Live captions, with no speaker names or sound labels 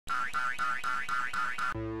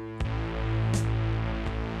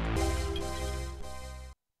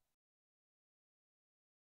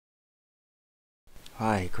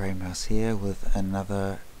Hi, Greymouse here with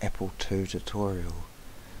another Apple II tutorial.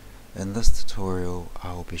 In this tutorial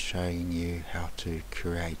I will be showing you how to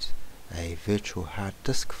create a virtual hard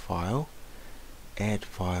disk file, add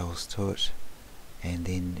files to it, and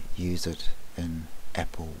then use it in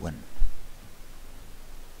AppleWin.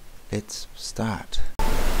 Let's start.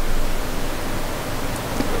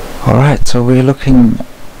 Alright, so we're looking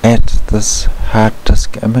at this hard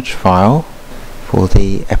disk image file for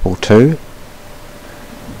the Apple II,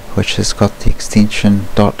 which has got the extension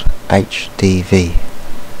 .hdv.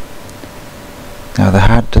 Now the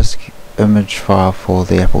hard disk image file for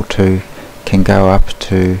the Apple II can go up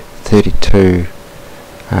to 32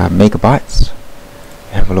 megabytes.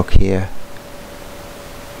 Have a look here.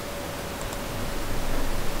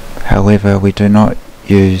 However, we do not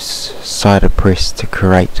use Cyberpress to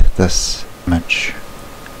create this image.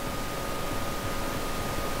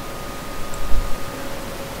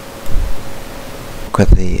 Look at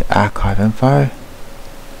the archive info.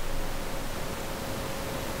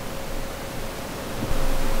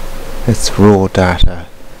 It's raw data.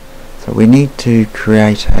 So we need to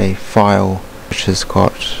create a file which has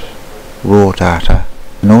got raw data.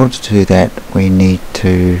 In order to do that, we need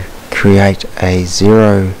to create a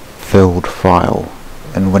zero filled file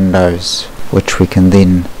in Windows, which we can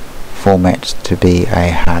then format to be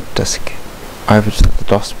a hard disk. Over to the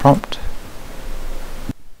DOS prompt.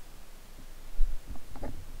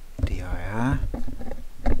 dir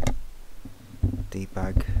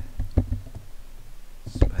debug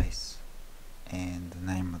space and the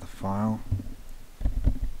name of the file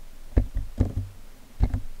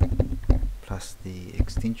plus the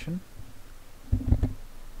extension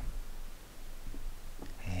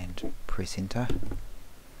and press enter.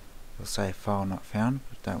 It'll say file not found,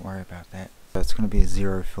 but don't worry about that. So it's going to be a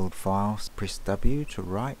zero filled file. Press W to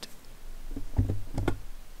write.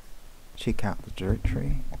 Check out the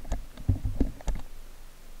directory.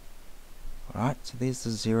 Alright, so there's the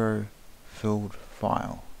zero filled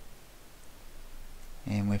file.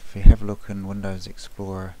 And if we have a look in Windows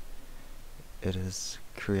Explorer, it has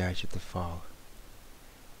created the file.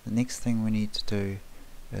 The next thing we need to do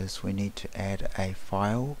is we need to add a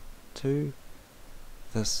file to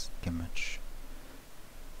this image.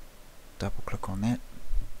 Double click on that.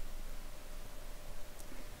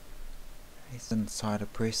 It's in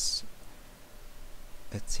Cyberpress.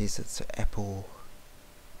 It says it's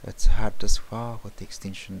it's a hard disk file with the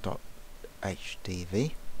extension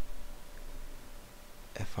 .hdv.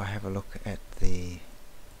 If I have a look at the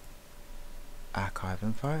archive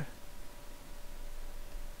info,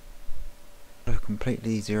 a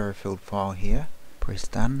completely zero filled file here. Press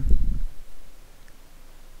done.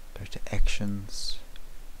 Go to actions,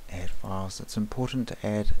 add files. It's important to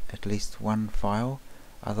add at least one file,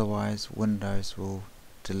 otherwise Windows will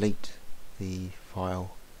delete the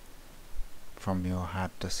file from your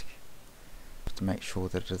hard disk to make sure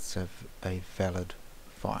that it's a valid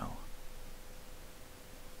file.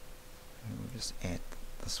 And we'll just add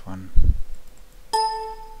this one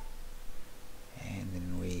and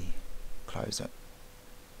then we close it,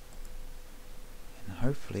 and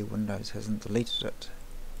hopefully Windows hasn't deleted it.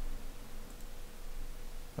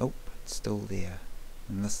 Oh, it's still there,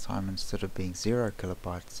 and this time instead of being 0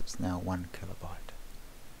 kilobytes it's now 1 kilobyte.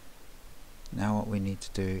 Now what we need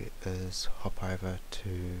to do is hop over to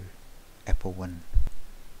AppleWin.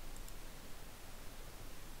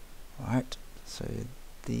 Right, so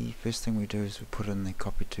the first thing we do is we put in the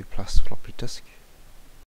copy to plus floppy disk,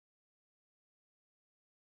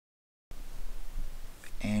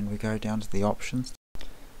 and we go down to the options,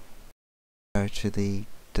 go to the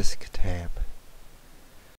disk tab.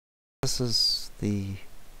 This is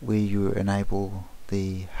where you enable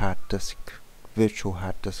the hard disk, virtual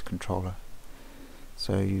hard disk controller.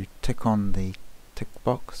 So you tick on the tick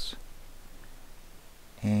box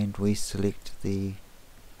and we select the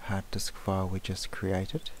hard disk file we just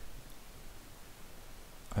created.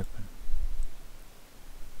 Open.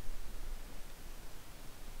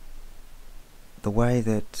 The way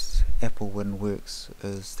that AppleWin works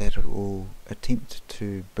is that it will attempt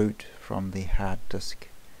to boot from the hard disk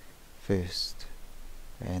first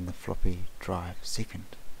and the floppy drive second.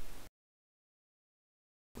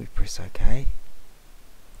 We press OK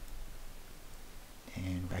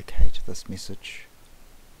and OK to this message.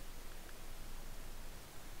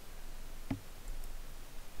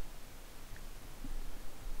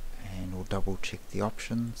 And we'll double check the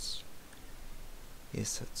options.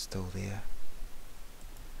 Yes, it's still there.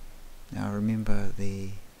 Now remember,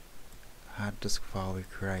 the hard disk file we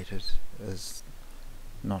created is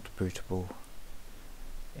not bootable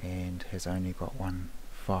and has only got one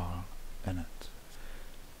file in it.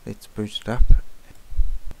 Let's boot it up.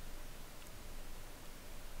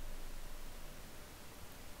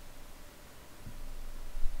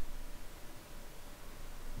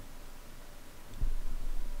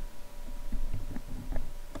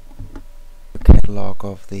 The catalogue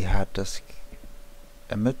of the hard disk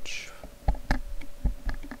image.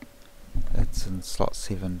 It's in slot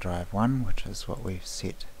 7 drive 1, which is what we've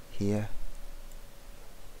set here.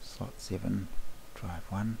 Slot 7 drive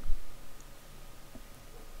 1.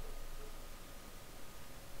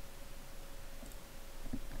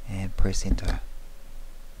 And press enter.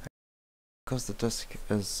 Because the disk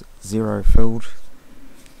is 0 filled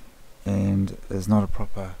and is not a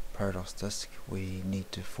proper ProDOS disk, we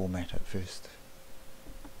need to format it first.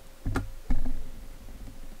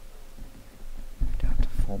 Down to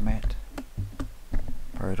format,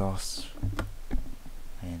 ProDOS,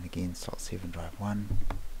 and again slot 7 drive 1.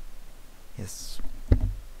 Yes, we'll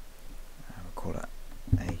call it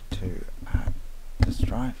A2 hard disk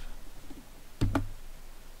drive.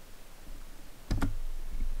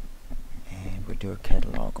 And we do a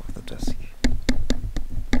catalogue of the disk.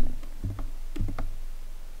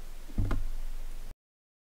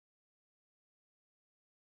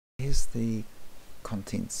 Here's the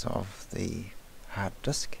contents of the hard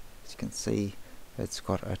disk. As you can see, it's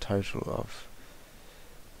got a total of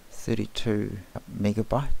 32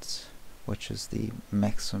 megabytes, which is the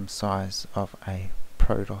maximum size of a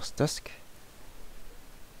ProDOS disk,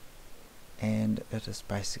 and it is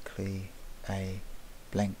basically a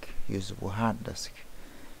blank usable hard disk.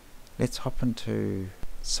 Let's hop into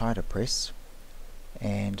CiderPress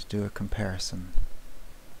and do a comparison.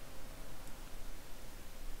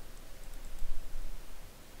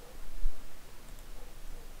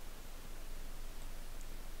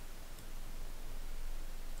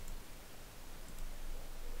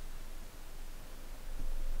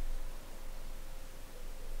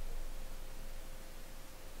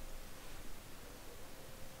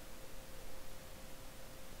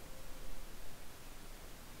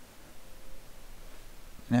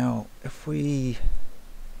 Now, if we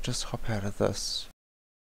just hop out of this,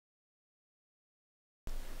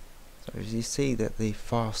 so as you see that the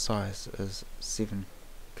file size is 7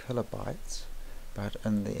 kilobytes, but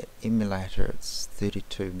in the emulator it's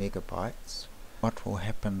 32 megabytes. What will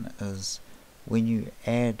happen is when you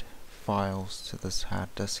add files to this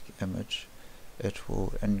hard disk image, it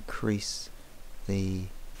will increase the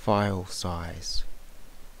file size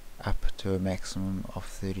up to a maximum of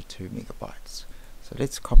 32 megabytes. So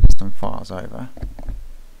let's copy some files over.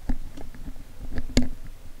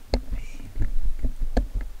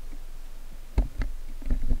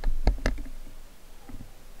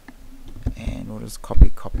 And we'll just copy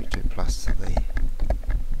to plus the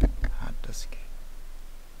hard disk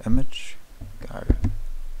image. Go.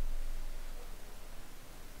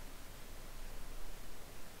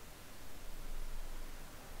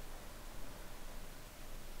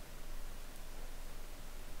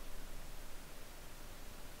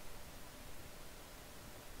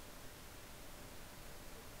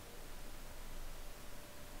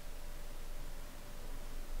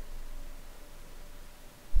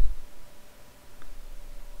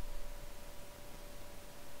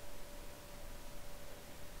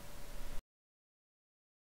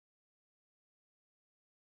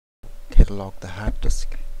 Catalog the hard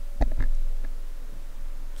disk.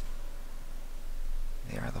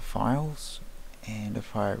 There are the files, and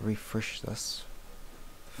if I refresh this,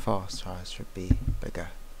 the file size should be bigger.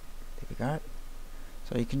 There we go.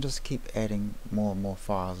 So you can just keep adding more and more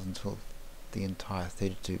files until the entire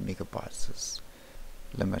 32 megabytes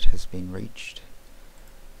limit has been reached.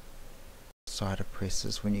 CiderPress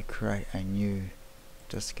is when you create a new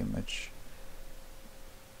disk image,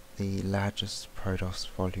 the largest ProDOS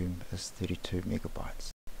volume is 32 megabytes.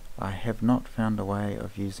 I have not found a way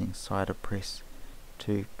of using CiderPress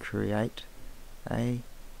to create a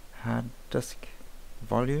hard disk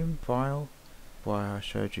volume file. Why I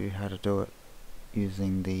showed you how to do it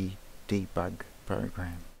using the debug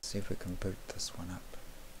program. Let's see if we can boot this one up.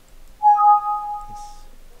 Yes.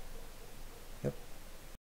 Yep.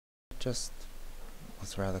 Just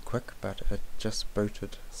was rather quick, but it just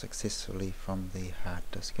booted successfully from the hard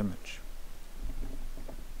disk image.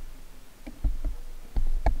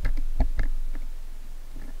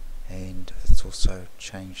 And it's also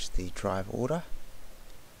changed the drive order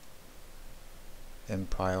in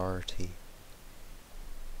priority.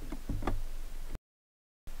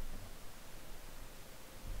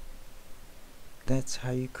 That's how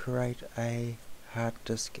you create a hard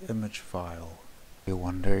disk image file. You're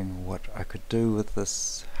wondering what I could do with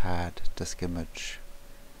this hard disk image.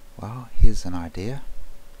 Well, here's an idea.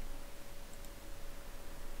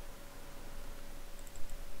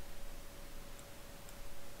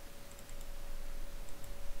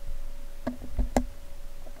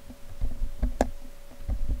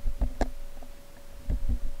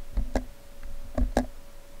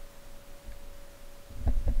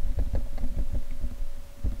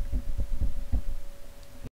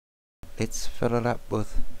 Let's fill it up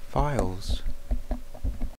with files.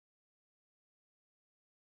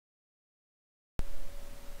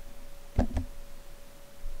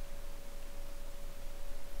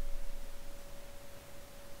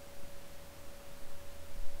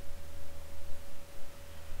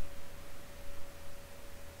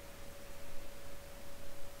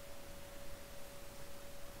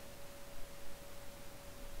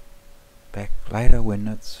 Back later when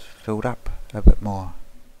it's filled up a bit more.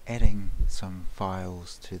 Adding some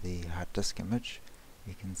files to the hard disk image,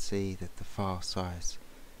 you can see that the file size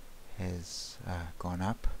has gone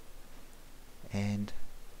up and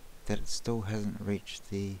that it still hasn't reached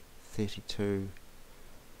the 32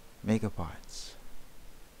 megabytes.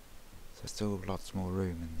 So still lots more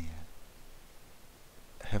room in there.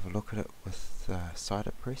 Have a look at it with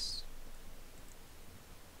cider press.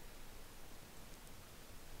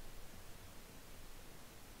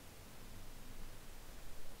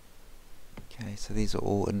 Okay, so these are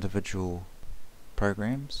all individual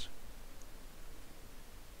programs,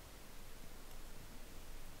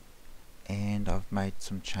 and I've made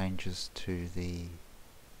some changes to the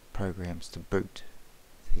programs to boot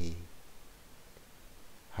the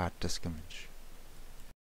hard disk image.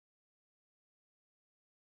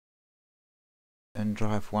 In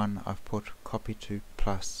drive 1 I've put copy to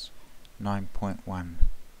plus 9.1,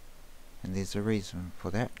 and there's a reason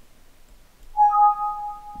for that.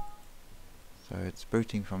 So it's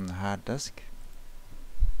booting from the hard disk,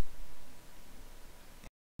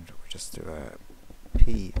 and we'll just do a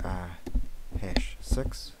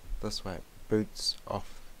PR#6. This way it boots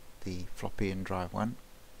off the floppy in drive 1.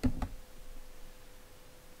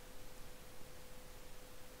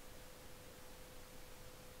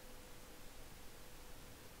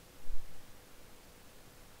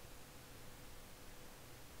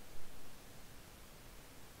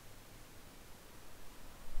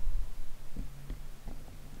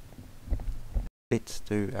 Let's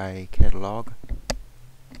do a catalog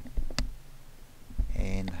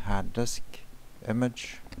and hard disk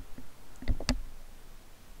image.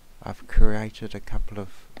 I've created a couple of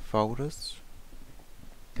folders.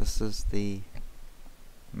 This is the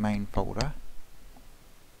main folder.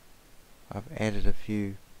 I've added a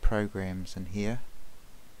few programs in here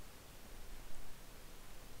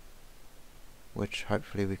which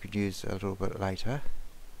hopefully we could use a little bit later.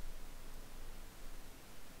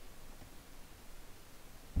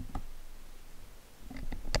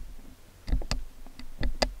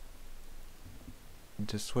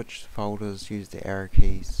 To switch folders, use the arrow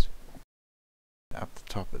keys. Up the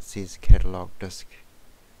top it says catalog disk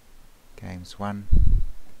games 1.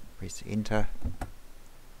 Press enter.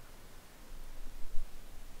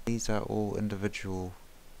 These are all individual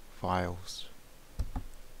files.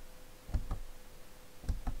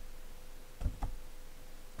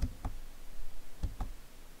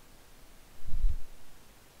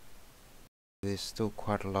 There's still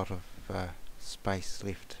quite a lot of space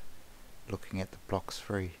left looking at the blocks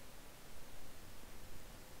free.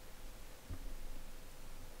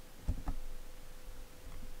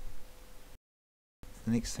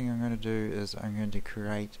 The next thing I'm going to do is I'm going to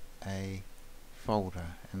create a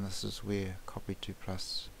folder, and this is where copy to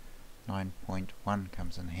plus 9.1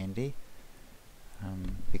 comes in handy,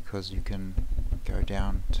 because you can go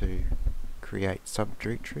down to create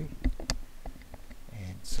subdirectory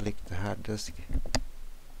and select the hard disk.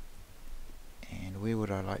 And where would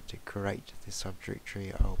I like to create the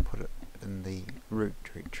subdirectory? I'll put it in the root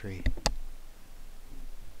directory.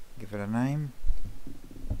 Give it a name.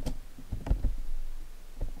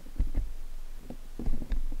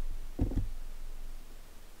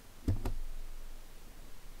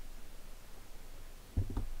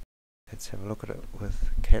 Let's have a look at it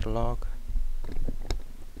with catalog.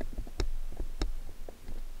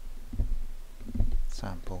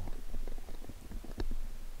 Sample.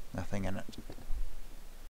 Nothing in it.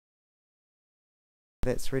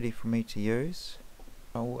 That's ready for me to use.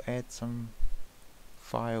 I will add some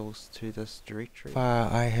files to this directory.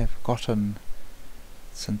 Far I have gotten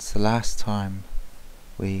since the last time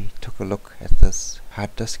we took a look at this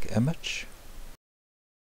hard disk image.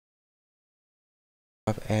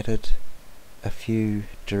 I've added a few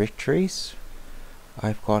directories.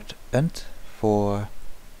 I've got int for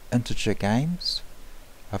integer games.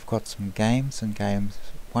 I've got some games in games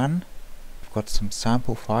 1. I've got some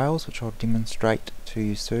sample files which I'll demonstrate to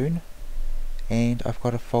you soon, and I've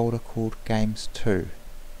got a folder called games 2.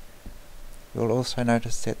 You'll also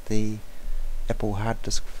notice that the Apple hard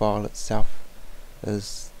disk file itself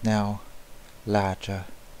is now larger,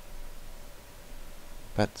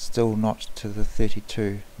 but still not to the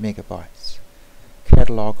 32 megabytes.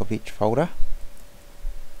 Catalogue of each folder.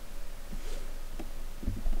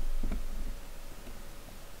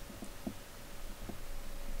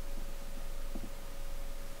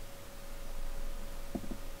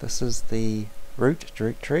 This is the root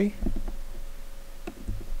directory.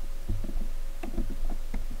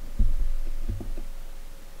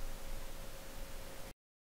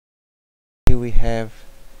 Here we have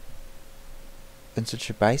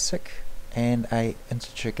Interbasic and a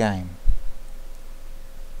integer game.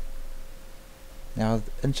 Now,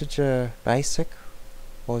 Interbasic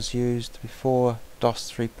was used before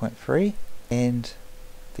DOS 3.3, and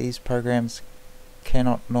these programs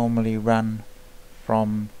cannot normally run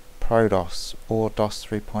from ProDOS or DOS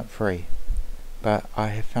 3.3, but I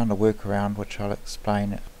have found a workaround which I'll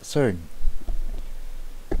explain soon.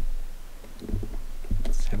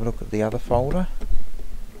 Let's have a look at the other folder.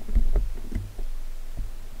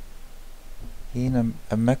 Here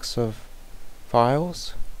a mix of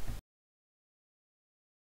files,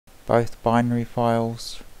 both binary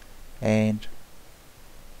files and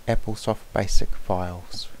Applesoft basic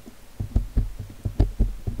files.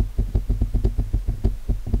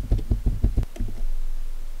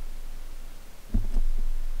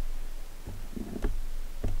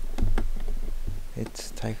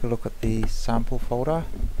 Let's take a look at the sample folder.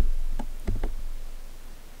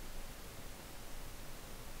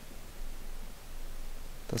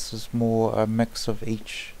 This is more a mix of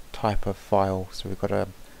each type of file. So we've got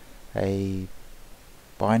a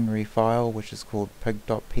binary file which is called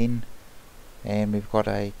pig.pen, and we've got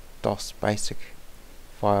a DOS basic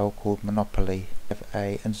file called Monopoly. We have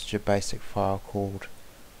a integer basic file called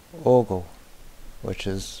Orgle, which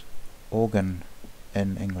is organ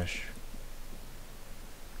in English.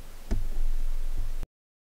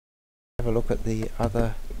 Have a look at the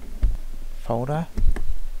other folder.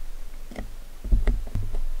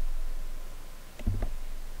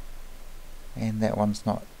 And that one's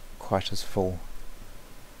not quite as full.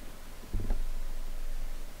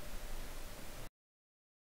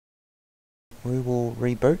 We will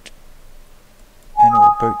reboot, and it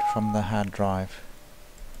will boot from the hard drive.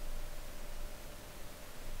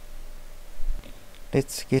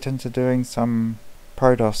 Let's get into doing some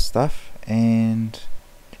ProDOS stuff and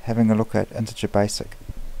having a look at Interbasic.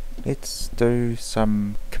 Let's do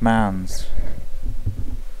some commands.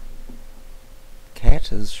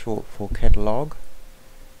 Cat is short for catalogue.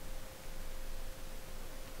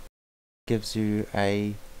 Gives you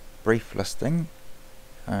a brief listing,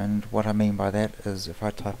 and what I mean by that is if I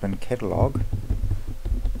type in catalogue,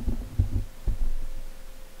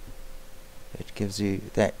 it gives you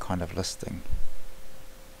that kind of listing,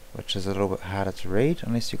 which is a little bit harder to read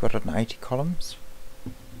unless you've got it in 80 columns.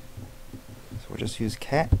 So we'll just use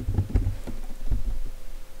cat.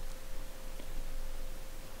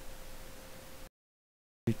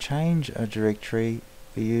 To change a directory,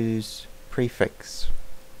 we use prefix.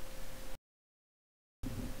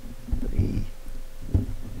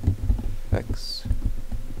 Prefix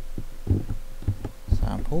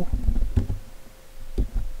sample.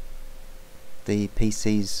 The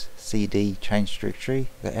PC's CD change directory,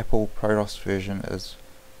 the Apple ProDOS version is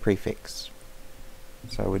prefix.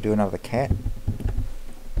 So we do another cat.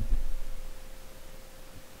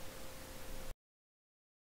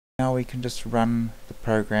 Now we can just run the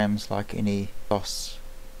programs like any DOS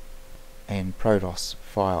and ProDOS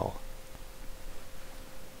file.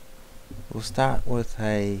 We'll start with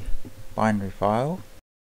a binary file.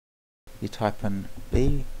 You type in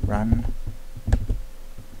b run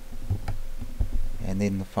and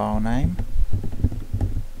then the file name.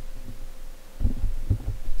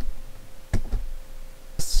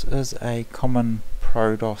 This is a common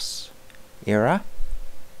ProDOS error.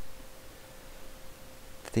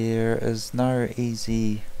 There is no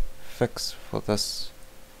easy fix for this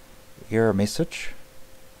error message.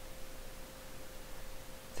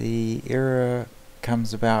 The error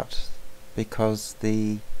comes about because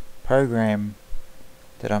the program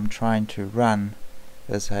that I'm trying to run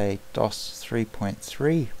is a DOS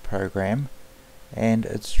 3.3 program, and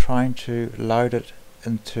it's trying to load it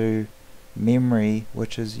into memory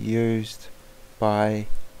which is used by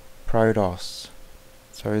ProDOS.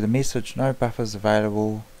 So the message "no buffers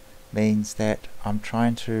available" means that I'm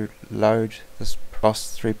trying to load this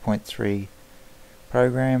ProDOS 3.3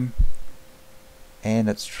 program, and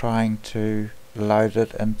it's trying to load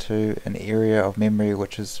it into an area of memory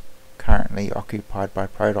which is currently occupied by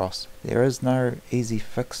ProDOS. There is no easy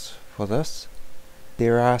fix for this.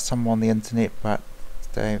 There are some on the internet, but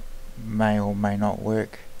they may or may not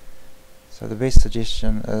work. So the best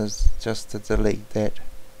suggestion is just to delete that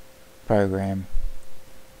program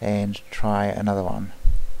and try another one.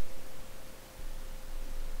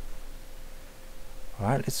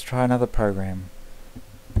 Alright, let's try another program.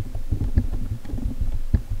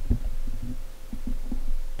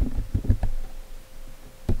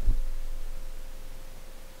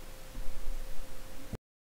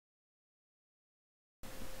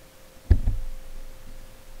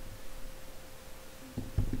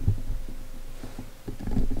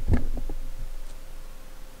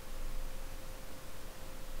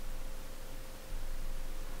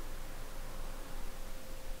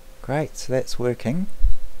 Great, so that's working.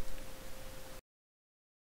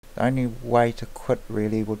 The only way to quit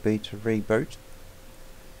really would be to reboot.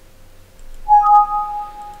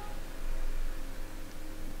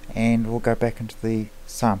 And we'll go back into the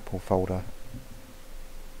sample folder.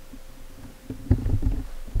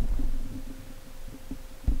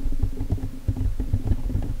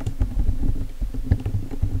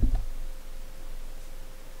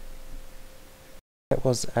 That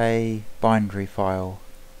was a binary file.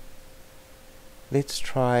 Let's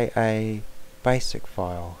try a basic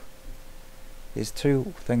file. There's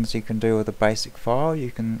two things you can do with a basic file.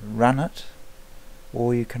 You can run it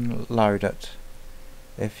or you can load it.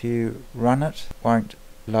 If you run it, it won't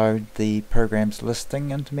load the program's listing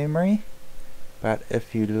into memory, but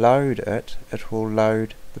if you load it, it will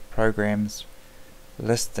load the program's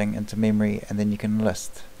listing into memory, and then you can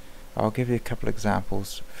list. I'll give you a couple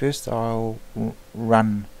examples. First I'll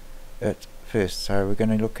run it first. So we're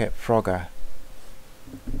going to look at Frogger.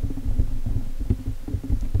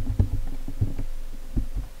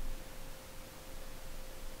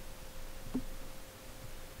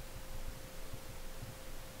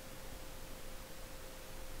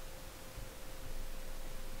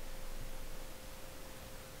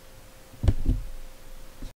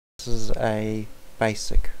 This is a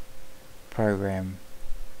basic program.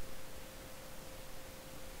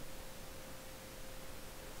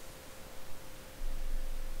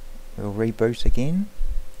 We'll reboot again.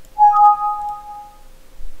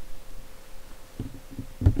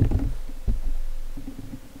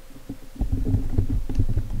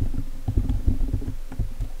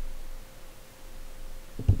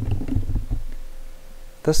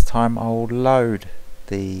 This time I'll load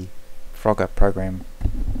the Frogger program.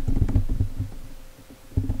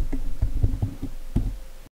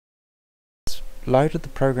 It's loaded the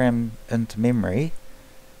program into memory,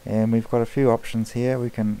 and we've got a few options here.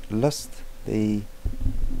 We can list the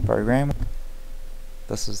program.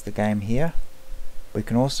 This is the game here. We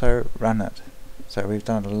can also run it. So we've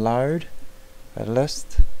done a load, a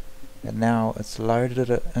list, and now it's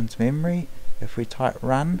loaded it into memory. If we type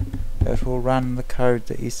run, it will run the code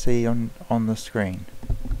that you see on the screen.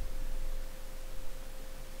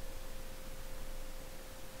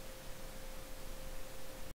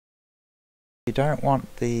 If you don't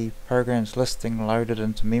want the program's listing loaded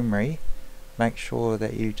into memory, make sure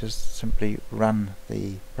that you just simply run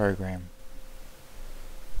the program.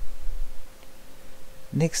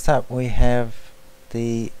 Next up we have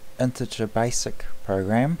the Interbasic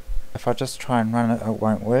program. If I just try and run it, it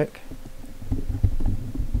won't work,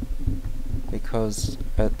 because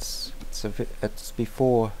it's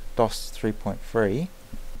before DOS 3.3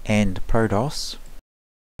 and ProDOS.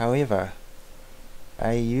 However,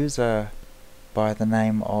 a user by the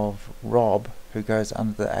name of Rob, who goes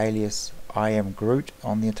under the alias IamGroot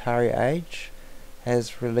on the AtariAge,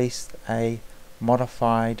 has released a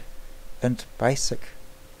modified Interbasic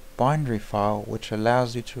binary file which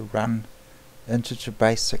allows you to run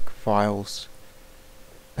Interbasic files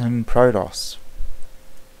in ProDOS.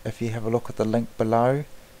 If you have a look at the link below,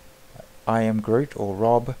 IamGroot, or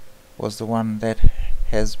Rob, was the one that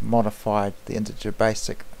has modified the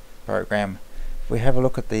Interbasic program. If we have a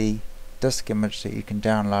look at the disk image that you can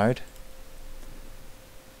download,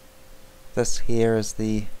 this here is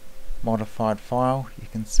the modified file. You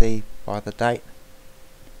can see by the date,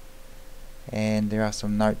 and there are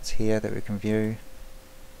some notes here that we can view.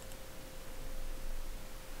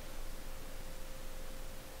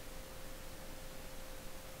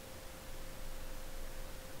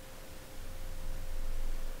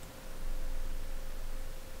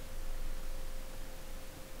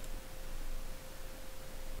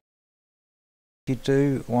 If you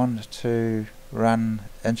do want to run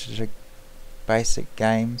Interbasic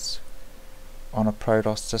games on a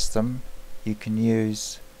ProDOS system, you can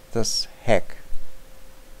use this hack.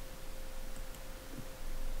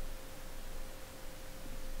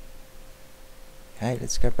 Okay,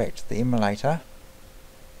 let's go back to the emulator.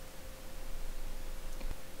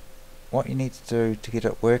 What you need to do to get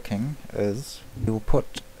it working is you will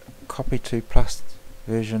put copy to plus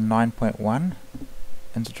version 9.1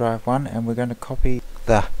 into drive 1, and we're going to copy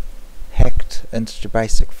the hacked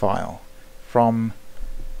Interbasic file from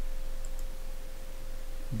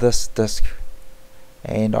this disk,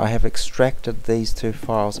 and I have extracted these two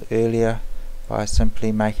files earlier by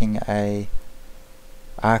simply making a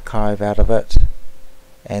archive out of it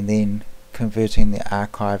and then converting the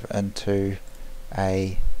archive into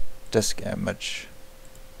a disk image,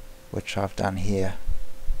 which I've done here.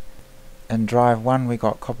 In drive 1 we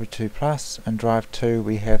got copy to plus, in drive 2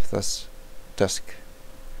 we have this disk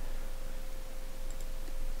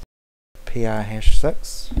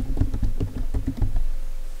PR#6.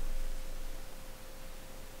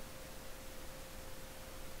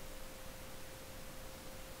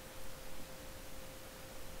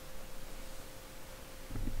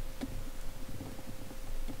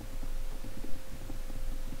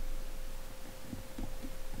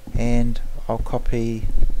 And I'll copy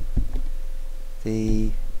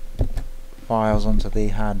the files onto the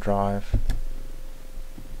hard drive.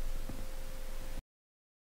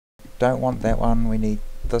 Don't want that one, we need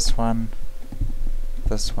this one,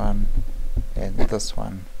 and this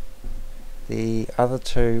one. The other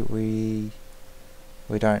two we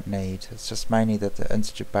don't need. It's just mainly that the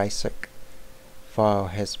Interbasic file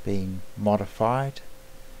has been modified,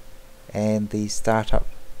 and the startup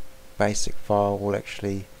basic file will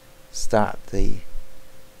actually start the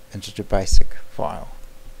Interbasic file.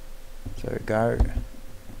 So go,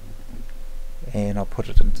 and I'll put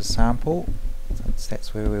it into sample since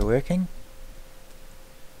that's where we're working.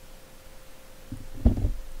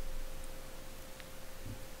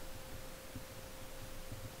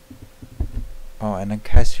 Oh, and in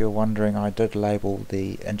case you're wondering, I did label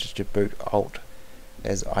the Interbasic alt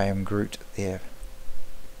as IamGroot there.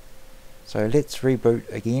 So let's reboot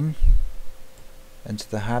again into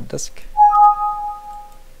the hard disk,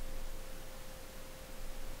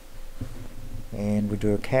 and we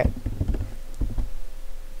do a cat,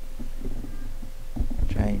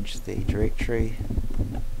 change the directory,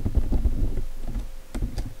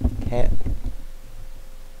 cat.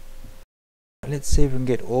 Let's see if we can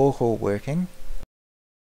get Oracle working.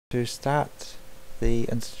 To start the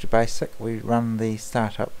Interbasic, we run the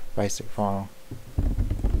startup basic file.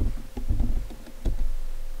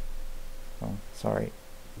 Oh, sorry.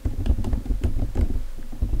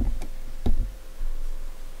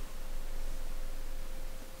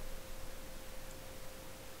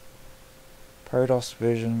 ProDOS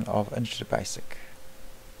version of Interbasic.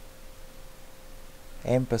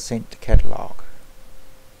 &catalog.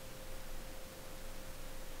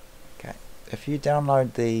 Okay, if you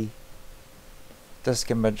download the disk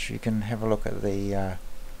image, you can have a look at the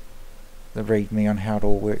README on how it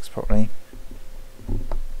all works properly.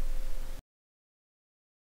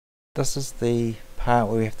 This is the part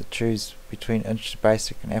where we have to choose between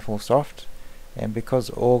Interbasic and Applesoft, and because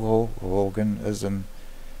organ is in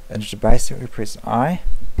Interbasic, we press I,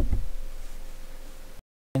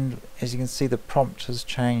 and as you can see the prompt has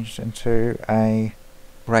changed into a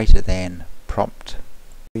greater than prompt.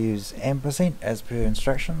 We use ampersand as per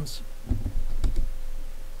instructions.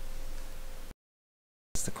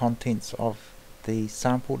 It's the contents of the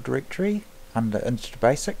sample directory under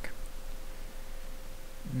Interbasic.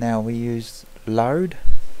 Now we use load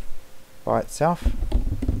by itself.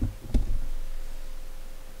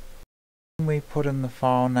 We put in the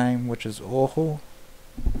file name, which is Oracle.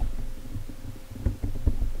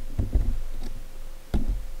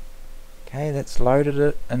 Okay, that's loaded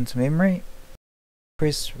it into memory.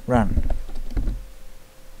 Press run.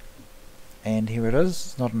 And here it is.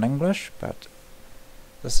 It's not in English, but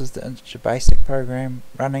this is the Interbasic program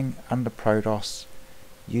running under ProDOS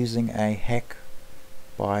using a hack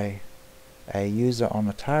by a user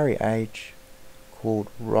on AtariAge called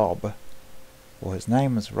Rob. Well, his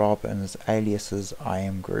name is Rob and his alias is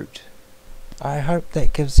IamGroot. I hope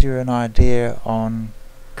that gives you an idea on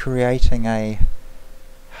creating a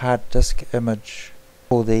hard disk image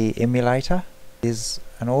for the emulator. There's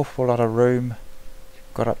an awful lot of room,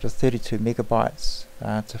 got up to 32 megabytes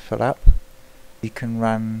to fill up. You can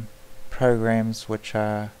run programs which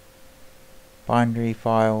are binary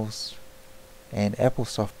files and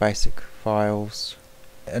Applesoft basic files,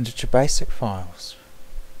 Interbasic files.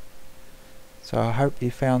 So I hope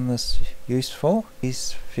you found this useful.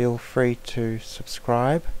 Please feel free to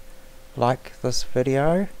subscribe, like this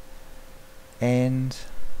video, and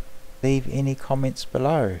leave any comments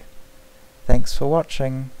below. Thanks for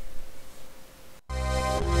watching.